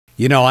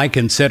I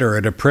consider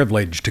it a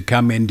privilege to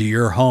come into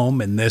your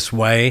home in this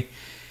way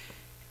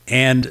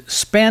and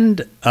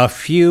spend a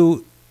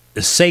few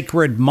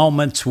sacred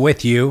moments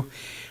with you,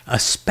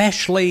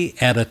 especially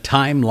at a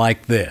time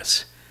like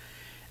this,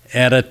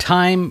 at a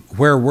time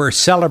where we're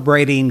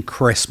celebrating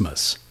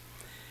Christmas.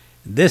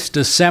 This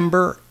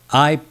December,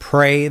 I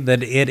pray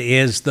that it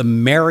is the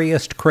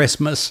merriest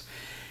Christmas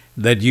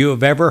that you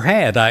have ever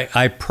had.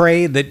 I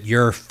pray that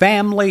your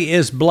family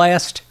is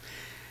blessed,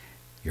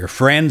 your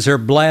friends are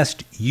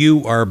blessed,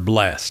 you are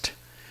blessed.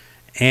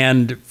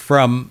 And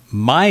from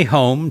my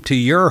home to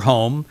your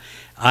home,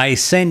 I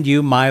send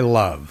you my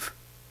love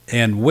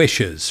and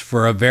wishes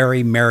for a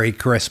very Merry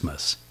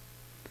Christmas.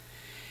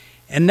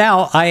 And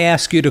now I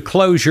ask you to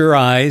close your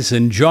eyes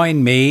and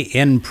join me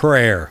in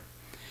prayer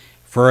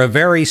for a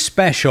very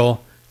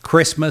special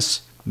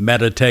Christmas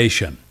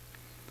meditation.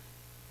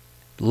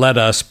 Let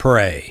us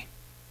pray.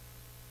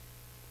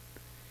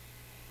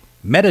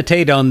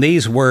 Meditate on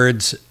these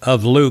words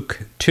of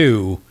Luke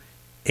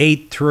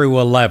 2:8 through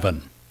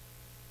 11.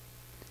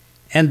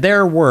 And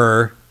there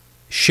were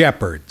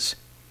shepherds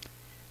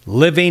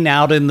living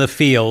out in the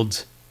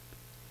fields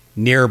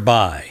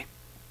nearby,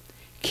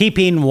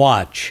 keeping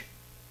watch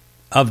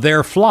of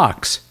their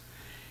flocks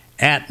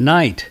at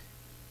night.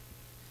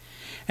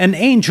 An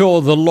angel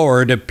of the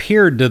Lord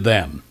appeared to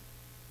them,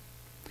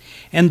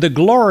 and the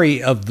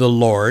glory of the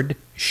Lord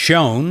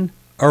shone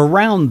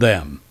around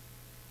them,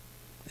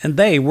 and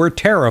they were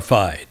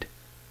terrified.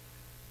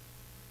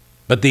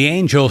 But the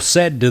angel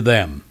said to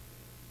them,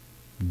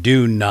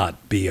 "Do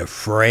not be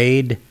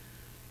afraid.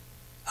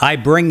 I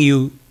bring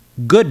you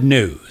good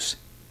news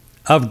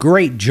of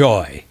great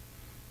joy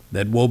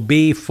that will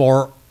be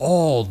for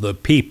all the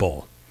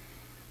people.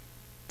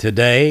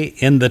 Today,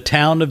 in the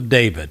town of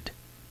David,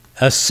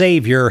 a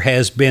Savior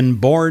has been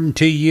born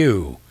to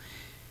you.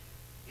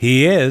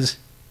 He is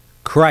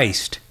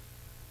Christ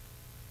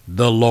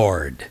the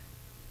Lord."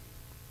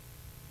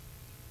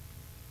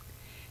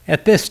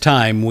 At this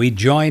time, we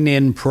join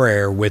in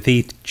prayer with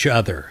each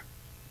other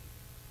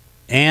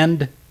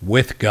and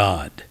with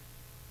God.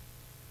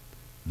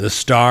 The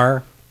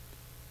star,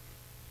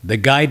 the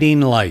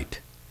guiding light,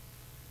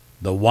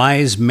 the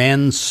wise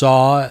men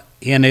saw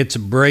in its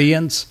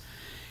brilliance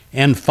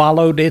and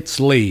followed its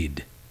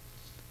lead,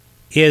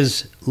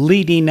 is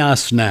leading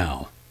us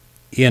now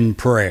in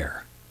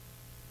prayer.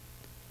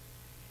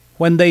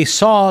 When they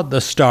saw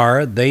the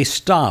star, they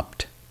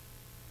stopped.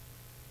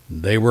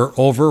 They were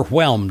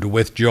overwhelmed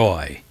with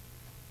joy.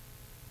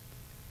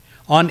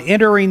 On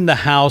entering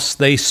the house,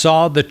 they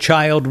saw the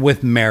child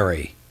with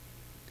Mary,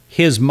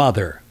 his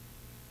mother,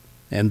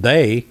 and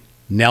they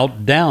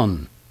knelt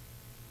down.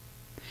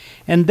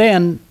 And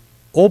then,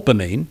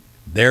 opening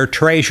their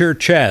treasure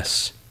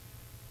chests,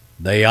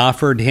 they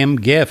offered him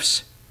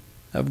gifts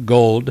of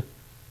gold,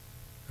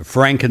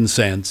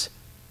 frankincense,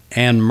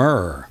 and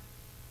myrrh.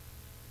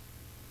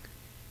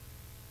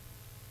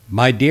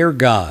 My dear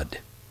God,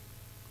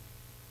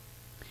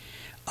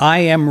 I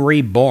am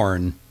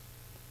reborn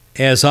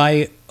as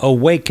I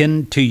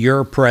awaken to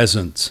your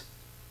presence.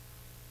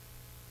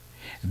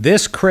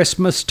 This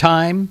Christmas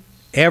time,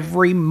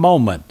 every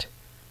moment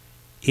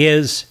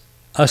is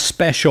a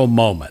special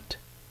moment.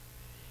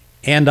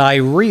 And I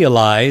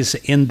realize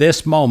in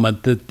this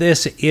moment that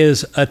this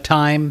is a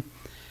time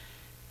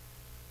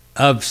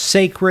of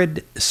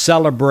sacred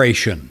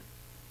celebration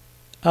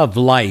of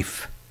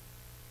life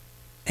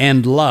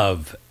and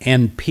love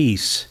and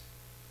peace.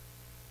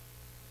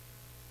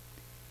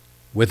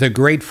 With a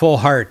grateful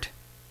heart,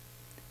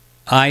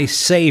 I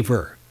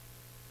savor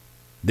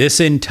this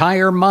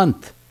entire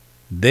month,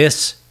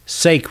 this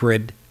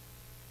sacred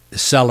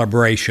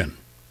celebration.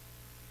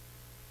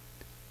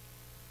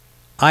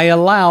 I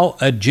allow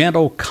a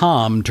gentle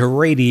calm to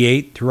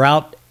radiate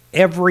throughout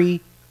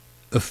every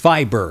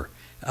fiber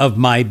of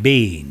my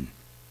being.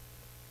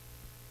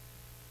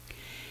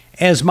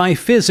 As my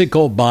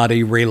physical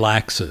body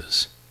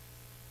relaxes,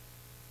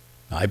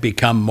 I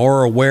become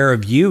more aware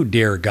of you,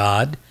 dear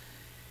God,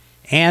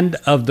 and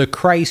of the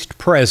Christ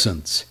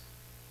presence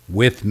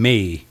with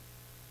me.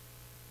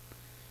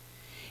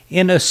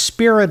 In a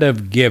spirit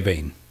of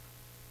giving,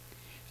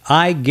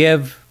 I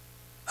give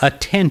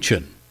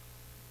attention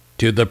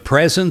to the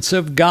presence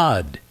of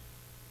God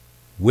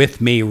with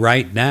me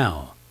right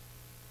now.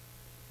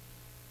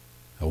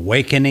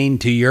 Awakening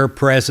to your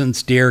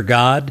presence, dear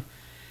God,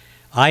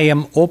 I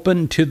am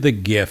open to the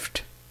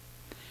gift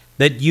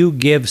that you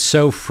give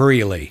so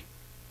freely,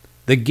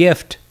 the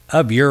gift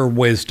of your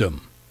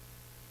wisdom.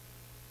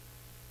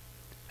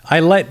 I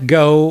let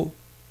go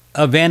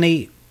of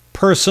any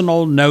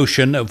personal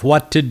notion of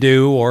what to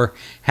do or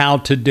how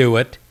to do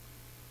it.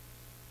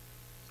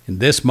 In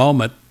this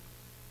moment,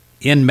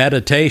 in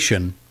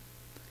meditation,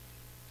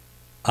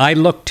 I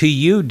look to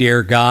you,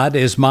 dear God,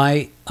 as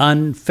my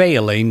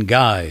unfailing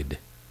guide.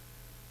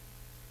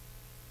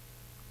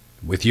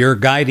 With your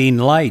guiding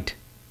light,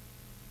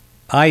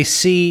 I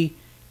see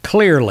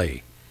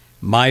clearly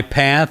my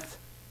path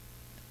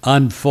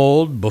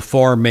unfold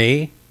before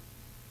me,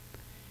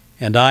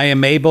 and I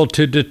am able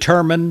to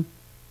determine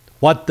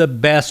what the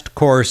best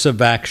course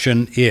of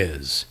action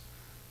is.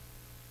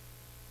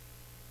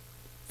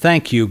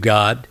 Thank you,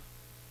 God.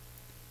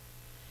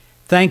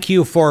 Thank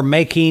you for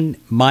making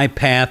my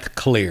path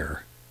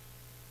clear.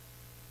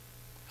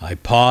 I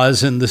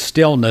pause in the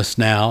stillness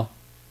now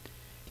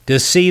to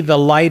see the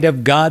light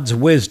of God's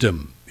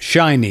wisdom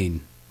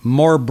shining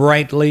more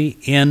brightly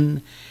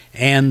in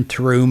and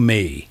through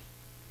me.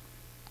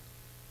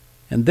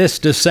 And this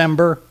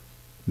December,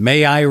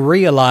 may I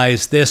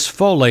realize this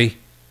fully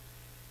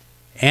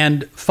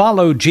and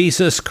follow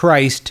Jesus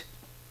Christ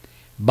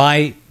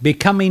by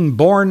becoming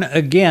born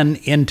again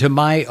into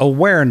my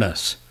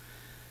awareness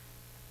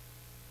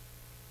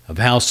of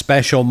how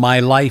special my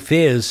life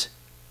is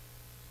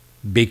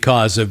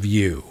because of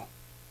you.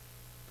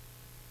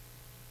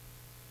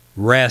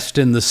 Rest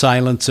in the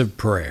silence of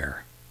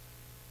prayer.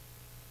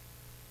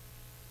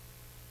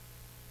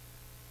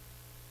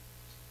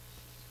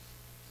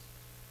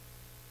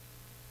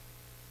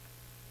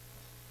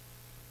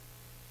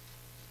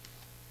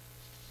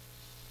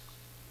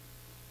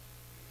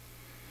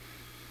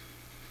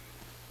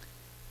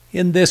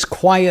 In this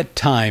quiet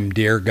time,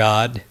 dear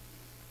God,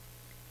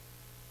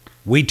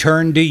 we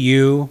turn to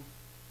you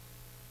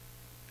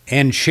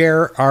and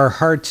share our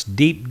heart's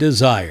deep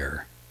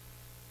desire.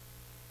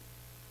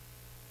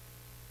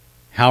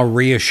 How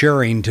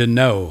reassuring to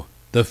know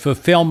the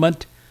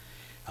fulfillment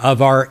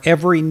of our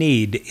every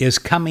need is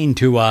coming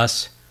to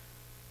us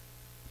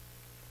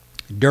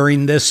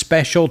during this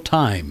special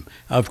time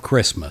of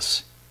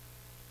Christmas.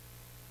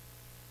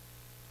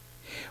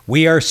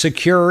 We are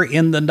secure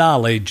in the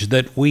knowledge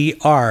that we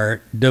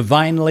are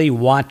divinely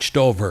watched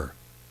over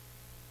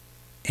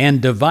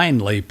and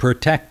divinely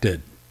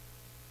protected.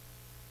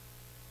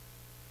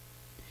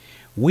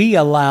 We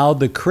allow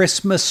the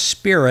Christmas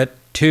spirit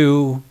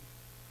to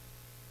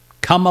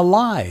come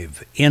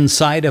alive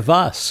inside of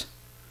us.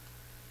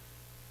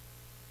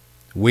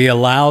 We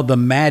allow the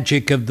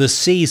magic of the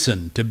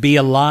season to be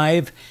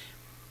alive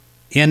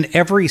in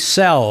every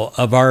cell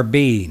of our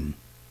being,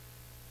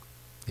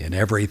 in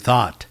every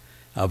thought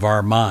of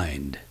our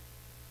mind.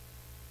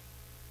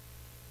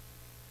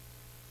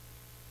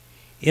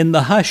 In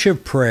the hush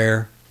of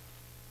prayer,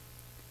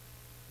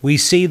 we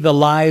see the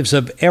lives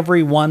of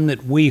everyone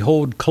that we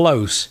hold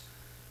close,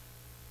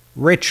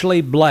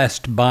 richly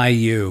blessed by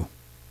you.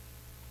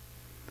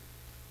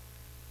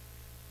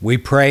 We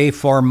pray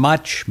for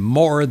much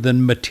more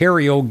than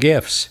material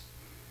gifts.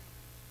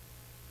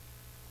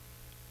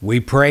 We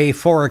pray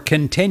for a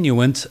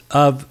continuance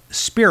of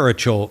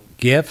spiritual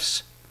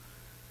gifts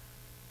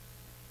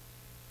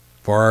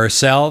for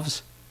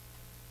ourselves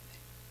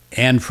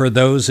and for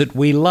those that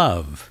we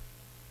love.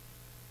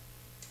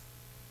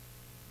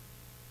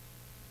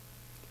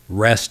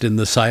 Rest in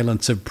the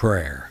silence of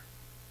prayer.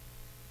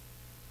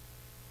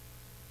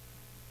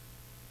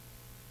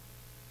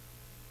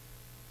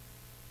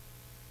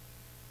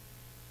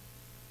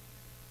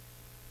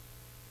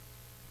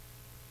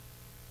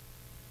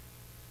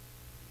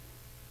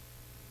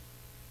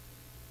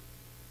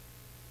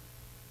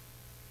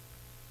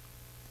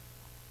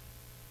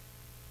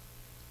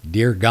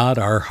 Dear God,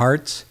 our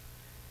hearts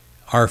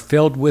are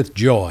filled with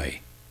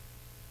joy.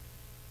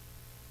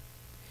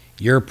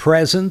 Your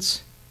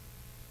presence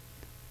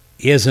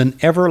is an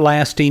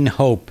everlasting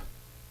hope,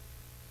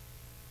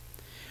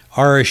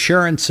 our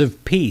assurance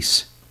of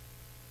peace,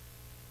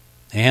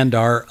 and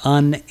our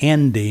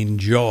unending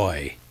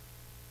joy.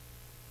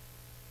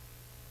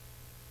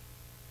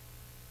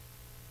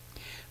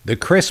 The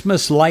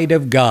Christmas light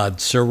of God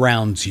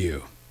surrounds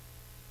you.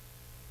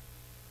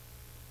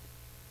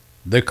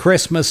 The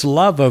Christmas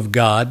love of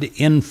God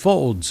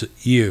enfolds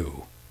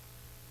you.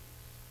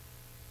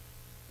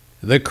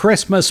 The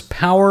Christmas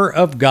power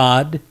of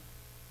God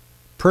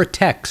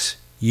protects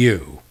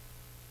you.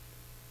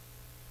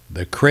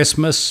 The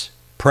Christmas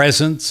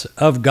presence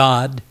of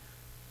God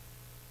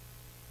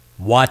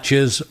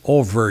watches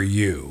over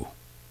you.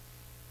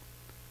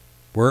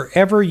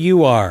 Wherever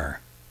you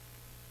are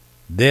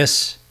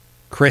this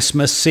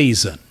Christmas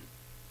season,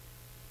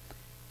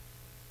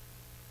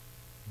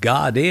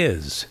 God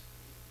is.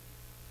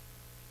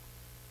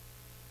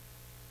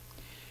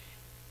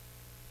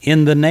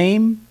 In the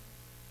name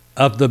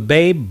of the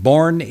babe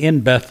born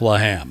in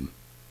Bethlehem,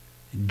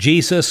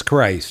 Jesus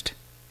Christ,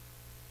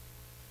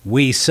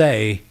 we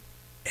say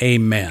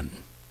amen.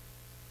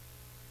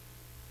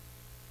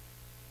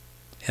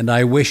 And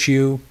I wish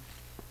you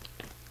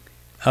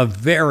a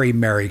very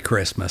Merry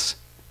Christmas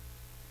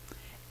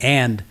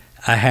and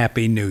a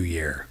Happy New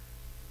Year.